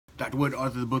Dr. Wood, author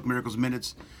of the book Miracles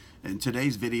Minutes, and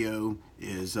today's video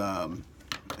is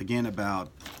again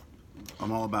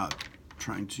I'm all about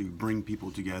trying to bring people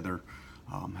together,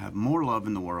 have more love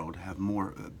in the world, have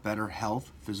more better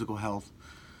health, physical health,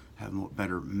 have more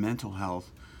better mental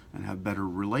health, and have better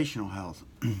relational health.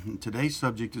 Today's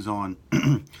subject is on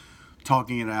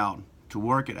talking it out to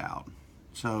work it out.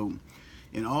 So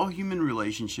in all human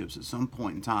relationships, at some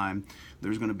point in time,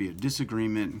 there's going to be a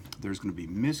disagreement, there's going to be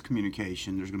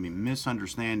miscommunication, there's going to be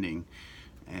misunderstanding,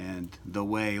 and the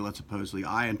way, let's supposedly,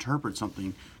 I interpret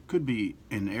something could be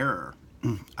in error.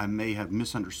 I may have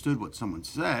misunderstood what someone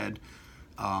said.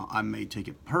 I may take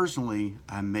it personally.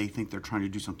 I may think they're trying to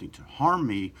do something to harm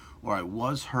me, or I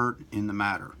was hurt in the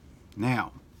matter.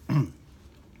 Now,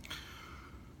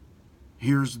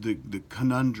 here's the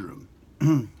conundrum.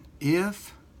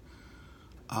 If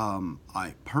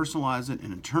I personalize it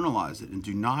and internalize it and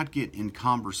do not get in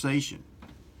conversation,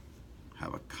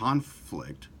 have a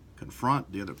conflict,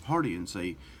 confront the other party and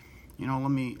say, you know,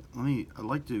 I'd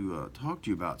like to talk to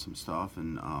you about some stuff,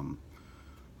 and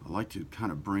I'd like to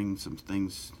kind of bring some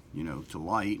things, you know, to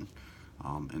light,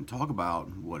 and talk about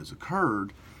what has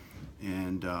occurred,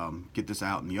 and get this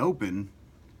out in the open,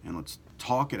 and let's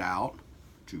talk it out,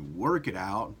 to work it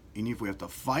out, and if we have to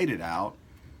fight it out,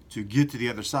 to get to the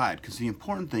other side. Because the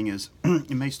important thing is,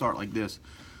 it may start like this.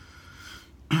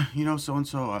 You know,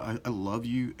 so-and-so, I love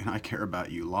you, and I care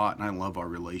about you a lot, and I love our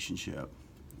relationship.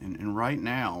 And right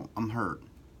now, I'm hurt.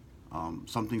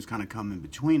 Something's kind of come in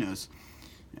between us,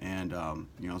 and,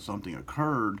 you know, something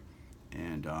occurred,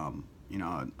 and, you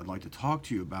know, I'd like to talk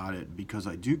to you about it because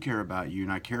I do care about you,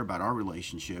 and I care about our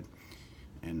relationship.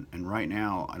 And right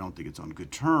now, I don't think it's on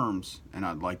good terms, and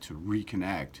I'd like to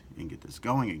reconnect and get this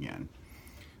going again.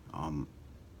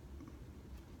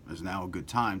 Is now a good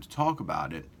time to talk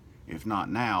about it? If not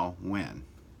now, when?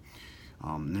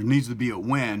 There needs to be a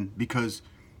when, because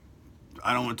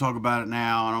I don't want to talk about it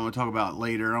now, I don't want to talk about it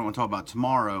later, I don't want to talk about it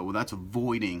tomorrow. Well, that's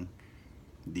avoiding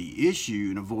the issue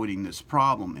and avoiding this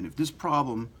problem. And if this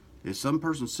problem is, some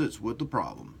person sits with the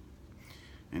problem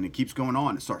and it keeps going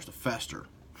on, it starts to fester.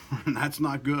 And that's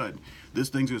not good. This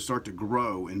thing's going to start to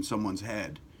grow in someone's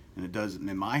head. And it does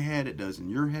in my head, it does in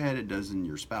your head, it does in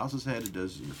your spouse's head, it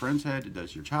does in your friend's head, it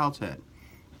does your child's head.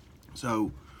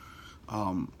 So,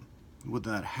 with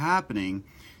that happening,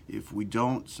 if we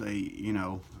don't say, you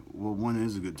know, well, when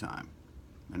is a good time?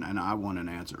 And I want an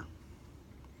answer.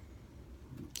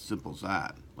 Simple as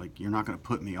that. Like, you're not going to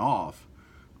put me off,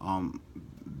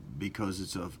 because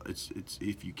it's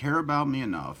if you care about me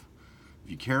enough,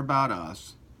 if you care about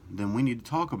us, then we need to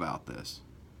talk about this.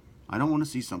 I don't want to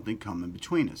see something come in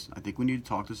between us. I think we need to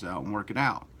talk this out and work it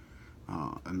out.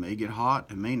 It may get hot,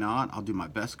 it may not. I'll do my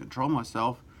best to control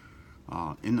myself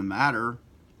in the matter,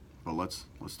 but let's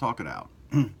talk it out.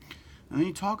 And then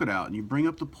you talk it out, and you bring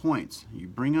up the points. You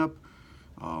bring up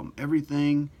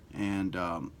everything, and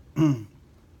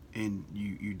and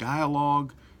you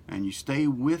dialogue, and you stay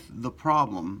with the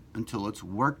problem until it's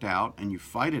worked out, and you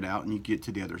fight it out, and you get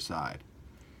to the other side.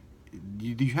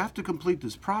 You have to complete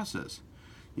this process.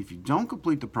 If you don't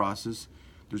complete the process,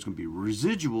 there's going to be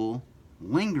residual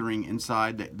lingering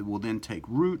inside that will then take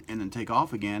root and then take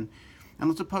off again. And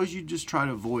let's suppose you just try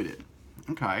to avoid it.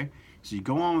 Okay, so you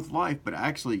go on with life, but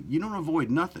actually you don't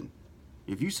avoid nothing.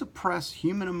 If you suppress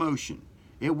human emotion,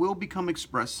 it will become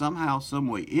expressed somehow, some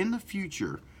way in the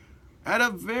future at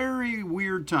a very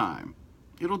weird time.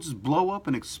 It'll just blow up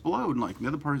and explode, and like the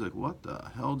other party's like, what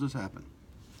the hell just happened?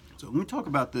 So let me talk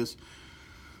about this.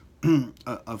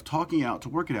 Of talking out to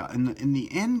work it out, and the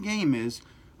end game is,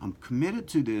 I'm committed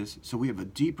to this so we have a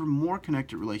deeper, more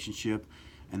connected relationship,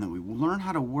 and then we will learn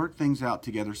how to work things out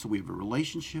together so we have a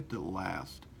relationship that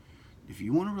lasts. If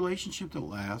you want a relationship that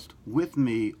lasts with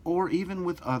me or even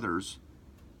with others,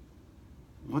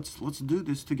 let's do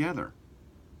this together.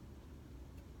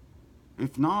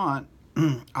 If not,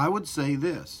 I would say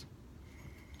this.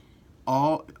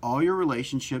 All your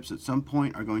relationships at some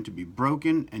point are going to be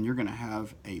broken, and you're going to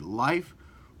have a life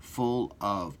full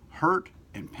of hurt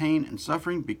and pain and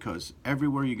suffering, because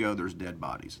everywhere you go there's dead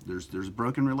bodies. There's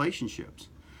broken relationships.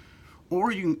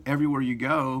 Or everywhere you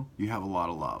go you have a lot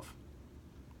of love.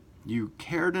 You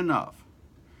cared enough.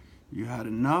 You had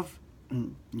enough.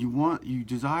 You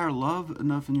desire love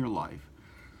enough in your life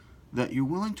that you're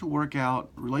willing to work out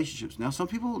relationships. Now, some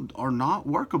people are not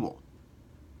workable.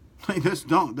 They just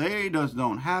don't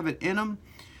have it in them.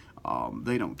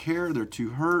 They don't care. They're too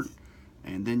hurt.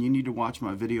 And then you need to watch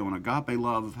my video on agape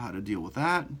love of how to deal with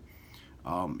that.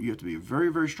 You have to be a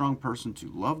very, very strong person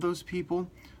to love those people.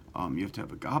 You have to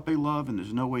have agape love, and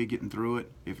there's no way getting through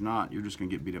it. If not, you're just going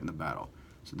to get beat up in the battle.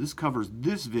 So this covers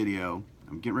this video.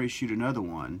 I'm getting ready to shoot another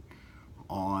one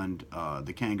on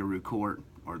the kangaroo court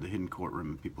or the hidden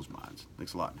courtroom in people's minds.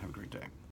 Thanks a lot. Have a great day.